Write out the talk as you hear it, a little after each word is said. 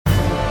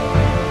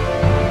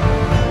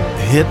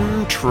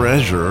hidden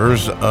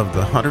treasures of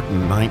the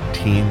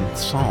 119th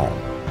Psalm.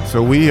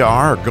 So we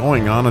are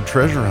going on a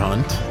treasure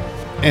hunt,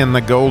 and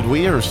the gold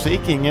we are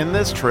seeking in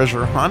this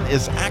treasure hunt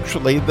is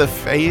actually the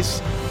face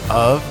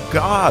of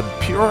God,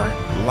 pure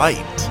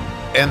light.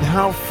 And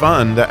how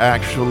fun to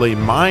actually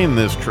mine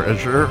this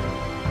treasure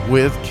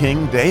with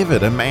King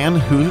David, a man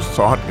who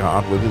sought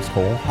God with his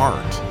whole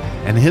heart.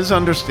 And his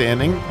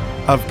understanding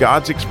of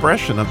God's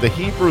expression of the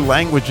Hebrew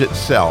language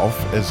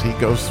itself as he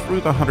goes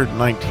through the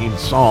 119th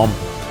Psalm,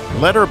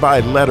 letter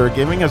by letter,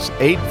 giving us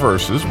 8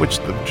 verses, which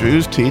the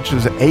Jews teach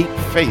as 8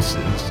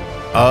 faces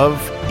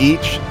of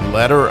each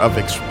letter of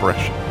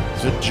expression.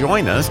 So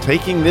join us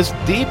taking this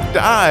deep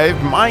dive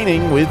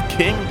mining with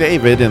King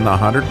David in the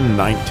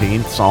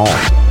 119th Psalm.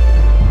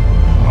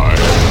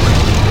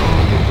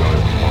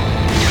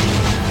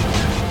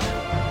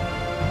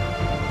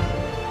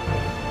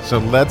 So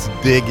let's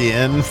dig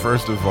in,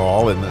 first of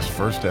all, in this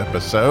first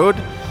episode.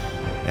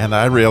 And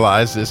I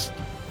realize this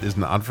is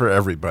not for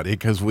everybody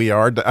because we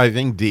are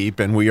diving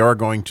deep and we are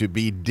going to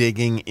be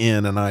digging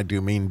in, and I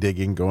do mean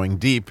digging, going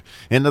deep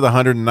into the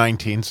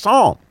 119th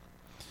Psalm.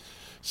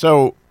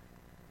 So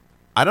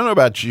I don't know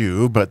about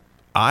you, but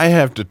I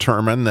have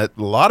determined that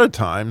a lot of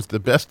times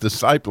the best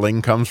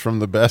discipling comes from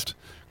the best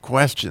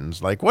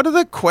questions. Like, what are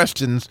the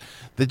questions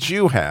that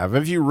you have?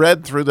 Have you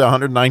read through the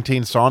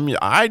 119th Psalm?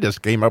 I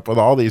just came up with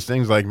all these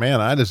things like, man,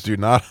 I just do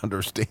not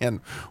understand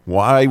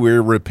why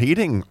we're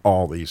repeating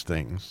all these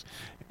things.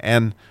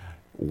 And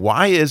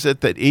why is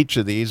it that each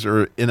of these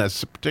are in a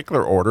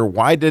particular order?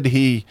 Why did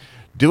he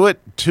do it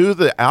to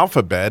the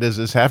alphabet? Does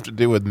this have to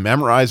do with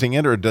memorizing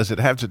it, or does it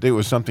have to do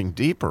with something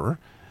deeper?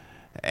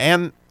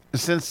 And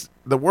since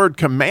the word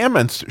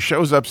commandments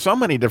shows up so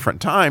many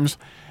different times,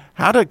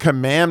 how do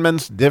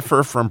commandments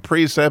differ from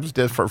precepts,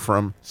 differ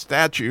from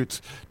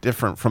statutes,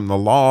 different from the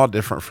law,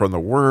 different from the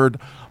word?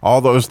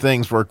 All those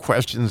things were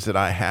questions that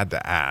I had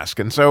to ask.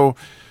 And so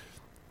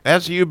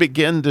as you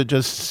begin to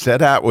just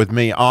set out with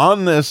me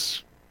on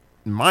this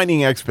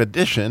mining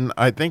expedition,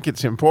 I think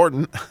it's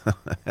important,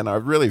 and I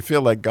really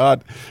feel like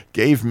God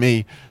gave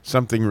me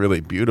something really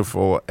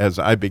beautiful as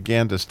I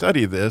began to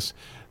study this,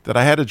 that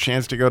I had a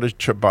chance to go to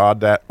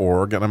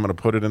chabad.org, and I'm going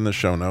to put it in the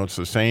show notes,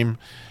 the same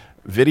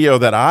video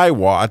that I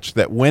watched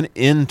that went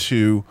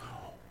into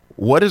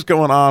what is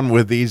going on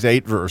with these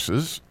 8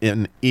 verses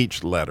in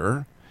each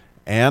letter,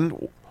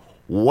 and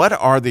what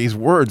are these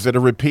words that are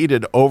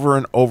repeated over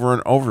and over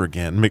and over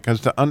again, because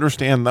to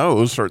understand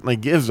those certainly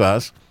gives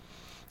us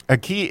a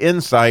key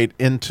insight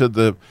into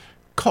the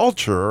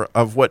culture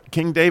of what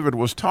King David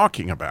was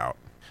talking about.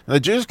 The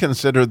Jews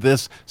consider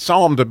this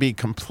psalm to be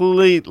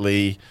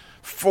completely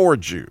for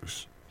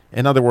Jews.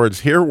 In other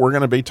words, here we're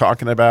going to be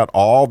talking about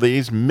all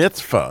these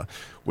mitzvah,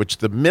 which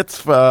the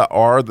mitzvah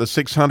are the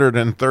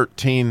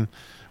 613,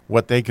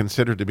 what they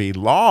consider to be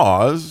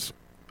laws,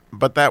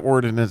 but that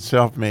word in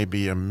itself may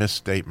be a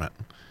misstatement.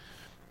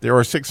 There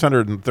are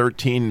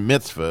 613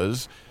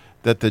 mitzvahs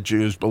that the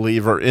Jews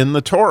believe are in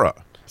the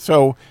Torah.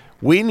 So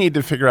we need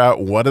to figure out,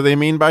 what do they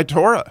mean by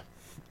Torah?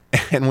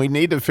 And we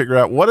need to figure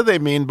out, what do they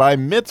mean by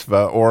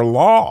mitzvah or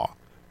law?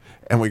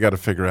 And we got to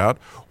figure out,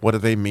 what do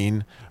they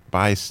mean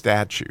by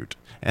statute?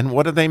 And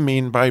what do they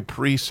mean by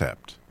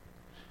precept?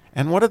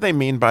 And what do they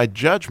mean by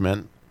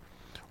judgment?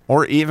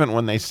 Or even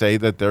when they say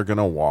that they're going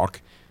to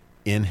walk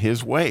in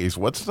his ways.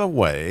 What's the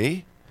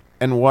way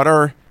and what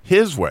are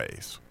his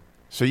ways?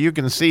 So you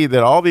can see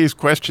that all these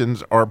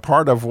questions are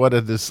part of what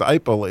a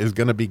disciple is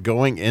going to be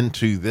going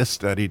into this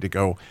study to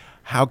go,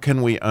 how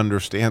can we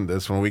understand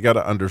this when we got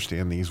to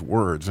understand these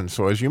words? And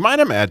so as you might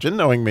imagine,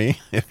 knowing me,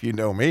 if you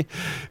know me,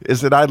 is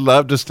that I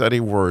love to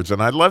study words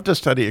and I love to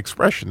study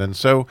expression. And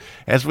so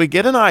as we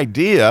get an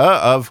idea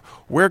of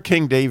where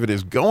King David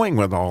is going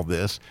with all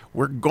this,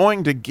 we're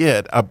going to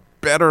get a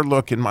better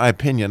look, in my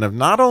opinion, of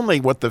not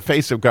only what the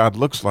face of God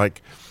looks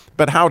like,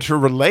 but how to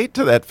relate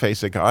to that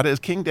face of God, as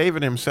King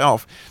David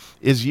himself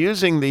is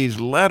using these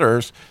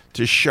letters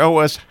to show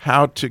us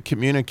how to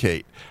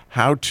communicate,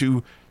 how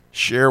to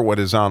share what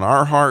is on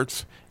our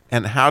hearts,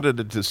 and how to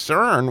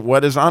discern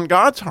what is on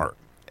God's heart.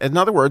 In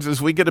other words,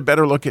 as we get a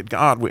better look at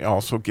God, we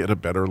also get a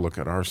better look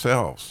at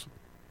ourselves.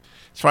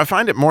 So I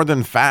find it more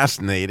than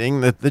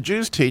fascinating that the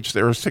Jews teach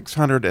there are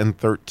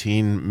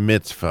 613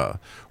 mitzvah,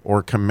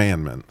 or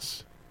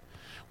commandments,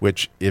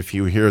 which if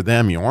you hear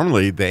them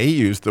normally, they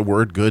use the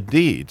word good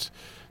deeds.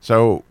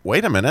 So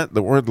wait a minute,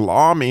 the word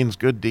law means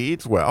good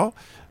deeds? Well,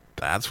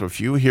 that's what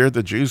you hear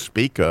the Jews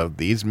speak of,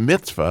 these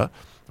mitzvah.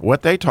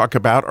 What they talk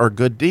about are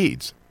good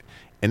deeds.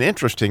 And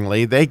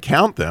interestingly, they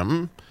count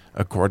them,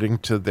 according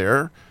to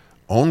their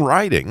own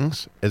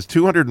writings, as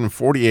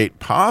 248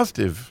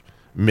 positive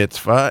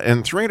mitzvah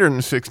and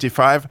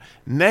 365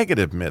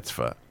 negative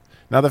mitzvah.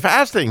 Now, the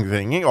fascinating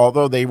thing,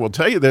 although they will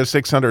tell you there's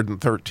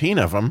 613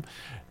 of them,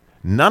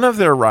 none of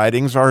their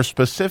writings are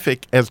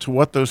specific as to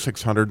what those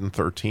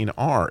 613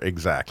 are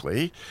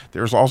exactly.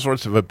 There's all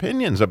sorts of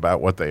opinions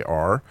about what they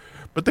are.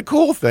 But the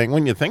cool thing,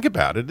 when you think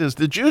about it, is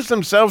the Jews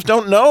themselves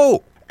don't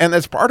know. And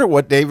that's part of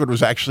what David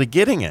was actually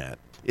getting at,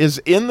 is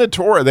in the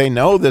Torah, they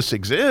know this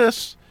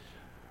exists,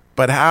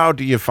 But how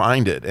do you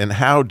find it and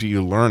how do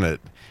you learn it?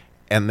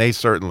 And they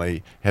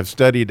certainly have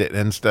studied it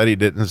and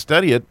studied it and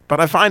studied it. But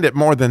I find it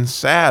more than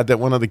sad that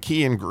one of the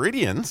key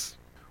ingredients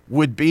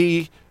would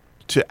be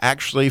to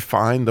actually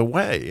find the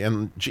way.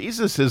 And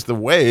Jesus is the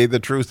way, the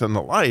truth, and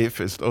the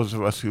life, as those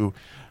of us who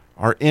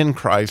are in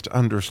Christ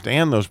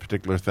understand those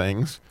particular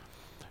things.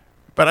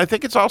 But I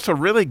think it's also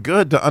really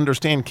good to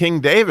understand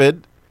King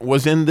David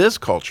was in this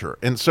culture.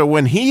 And so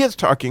when he is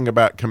talking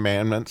about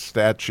commandments,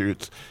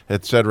 statutes,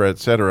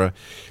 etc.,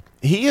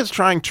 he is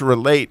trying to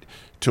relate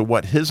to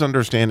what his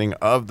understanding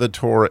of the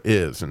Torah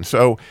is. And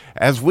so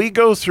as we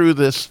go through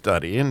this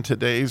study, and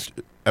today's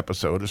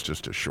episode is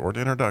just a short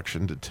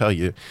introduction to tell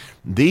you,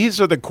 these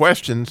are the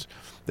questions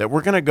that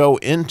we're going to go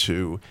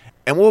into,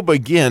 and we'll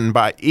begin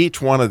by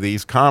each one of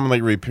these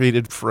commonly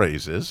repeated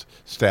phrases,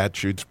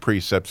 statutes,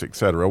 precepts,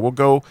 etc. We'll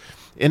go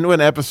into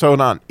an episode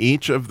on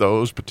each of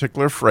those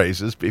particular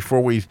phrases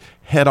before we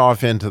head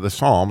off into the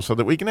Psalms so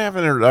that we can have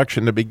an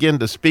introduction to begin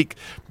to speak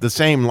the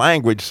same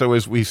language. So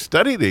as we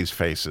study these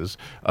faces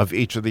of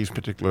each of these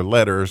particular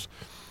letters,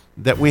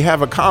 that we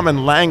have a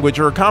common language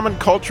or a common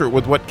culture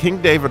with what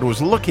King David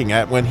was looking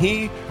at when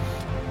he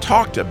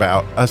talked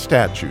about a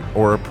statute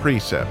or a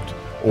precept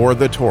or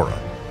the Torah.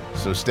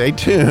 So stay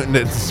tuned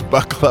and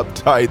buckle up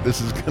tight. This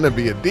is going to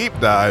be a deep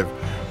dive,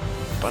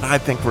 but I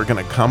think we're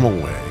going to come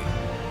away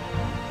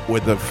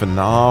with a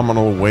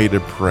phenomenal way to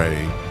pray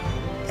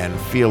and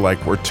feel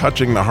like we're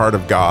touching the heart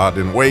of God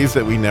in ways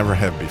that we never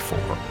have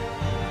before.